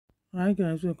Hi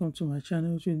guys, welcome to my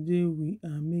channel. Today we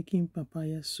are making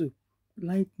papaya soup,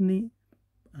 lightening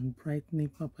and brightening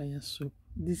papaya soup.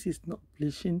 This is not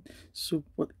bleaching soup,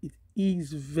 but it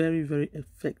is very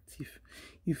effective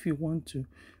if you want to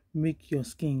make your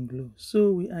skin glow.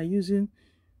 So we are using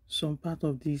some part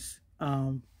of this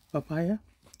papaya,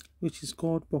 which is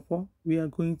called pawpaw. We are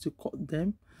going to cut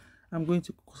them. I'm going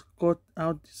to cut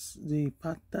out the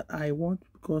part that I want,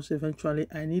 because eventually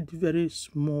I need very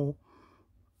small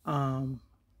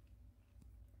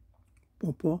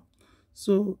pawpaw.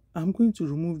 So I'm going to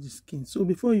remove the skin. So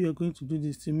before you are going to do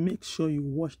this, you make sure you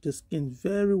wash the skin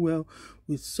very well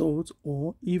with salt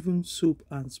or even soap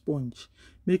and sponge,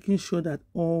 making sure that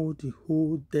all the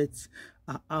whole dirt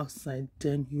are outside.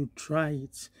 Then you dry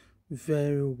it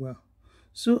very well.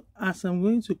 So as I'm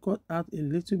going to cut out a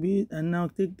little bit and now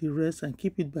take the rest and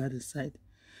keep it by the side,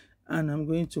 and I'm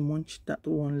going to munch that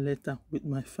one later with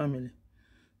my family.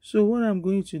 So what I'm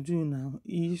going to do now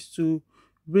is to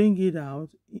bring it out,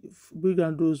 bring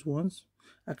out those ones.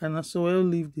 I can as well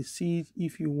leave the seed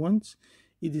if you want.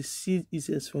 The seed is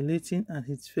exfoliating and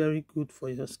it's very good for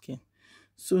your skin.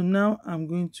 So now I'm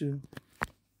going to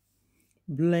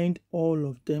blend all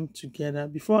of them together.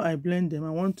 Before I blend them,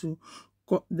 I want to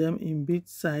cut them in bit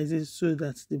sizes so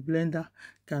that the blender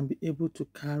can be able to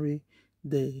carry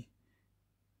the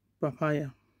papaya.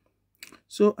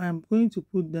 So I'm going to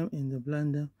put them in the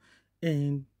blender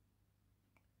and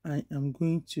I am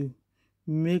going to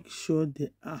make sure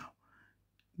they are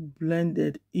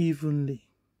blended evenly.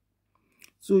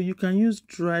 So you can use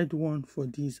dried one for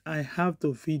this. I have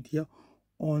the video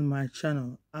on my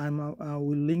channel. I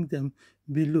will link them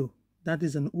below. That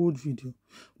is an old video.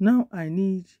 Now I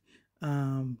need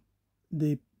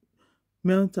the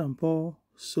melt and pour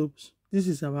soaps. This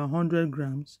is about 100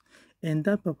 grams, and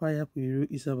that papaya puree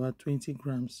is about 20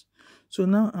 grams. So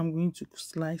now I'm going to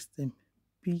slice them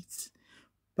bit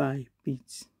by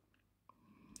bit.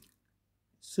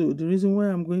 So the reason why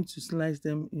I'm going to slice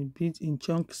them in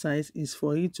chunk size is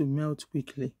for it to melt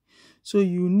quickly. So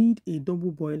you need a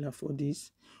double boiler for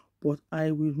this, but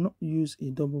I will not use a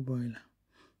double boiler.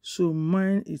 So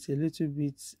mine is a little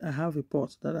bit, I have a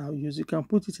pot that I'll use. You can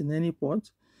put it in any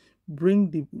pot. Bring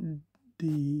the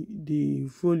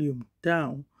volume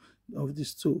down of the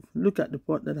stove. Look at the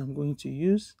pot that I'm going to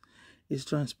use. It's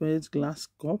transparent glass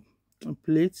cup, a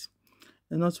plate,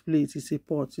 and not plate, it's a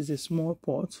pot, it's a small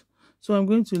pot. So I'm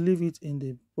going to leave it in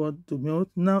the pot to melt.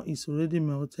 Now it's already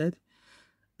melted,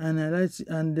 and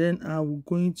then I'm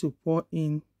going to pour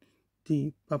in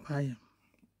the papaya.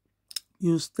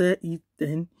 You stir it,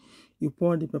 then you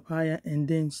pour the papaya and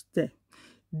then stir.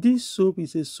 This soap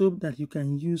is a soap that you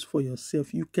can use for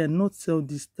yourself. You cannot sell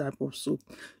this type of soap.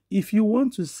 If you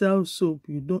want to sell soap,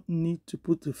 you don't need to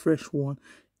put the fresh one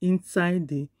inside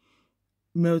the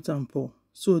melt and pour.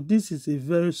 So this is a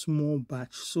very small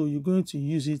batch, so you're going to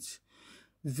use it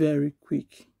very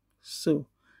quick. So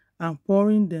I'm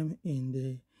pouring them in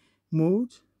the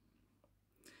mold,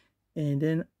 and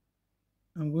then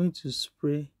I'm going to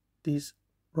spray this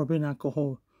rubbing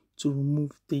alcohol to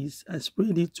remove this. I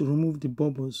sprayed it to remove the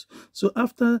bubbles. So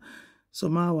after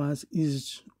some hours,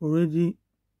 it's already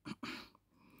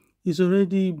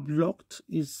blocked,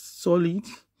 it's solid,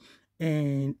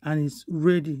 and it's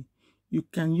ready. You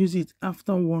can use it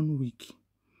after 1 week.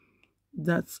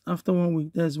 That's after 1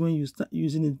 week, that's when you start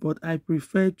using it. But I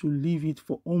prefer to leave it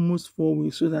for almost 4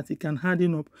 weeks so that it can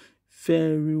harden up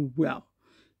very well.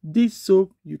 This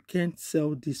soap, you can't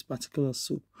sell this particular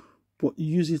soap, but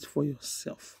use it for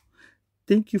yourself.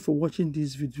 Thank you for watching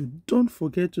this video. Don't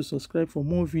forget to subscribe for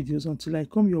more videos until I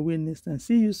come your way next time.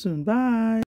 See you soon. Bye.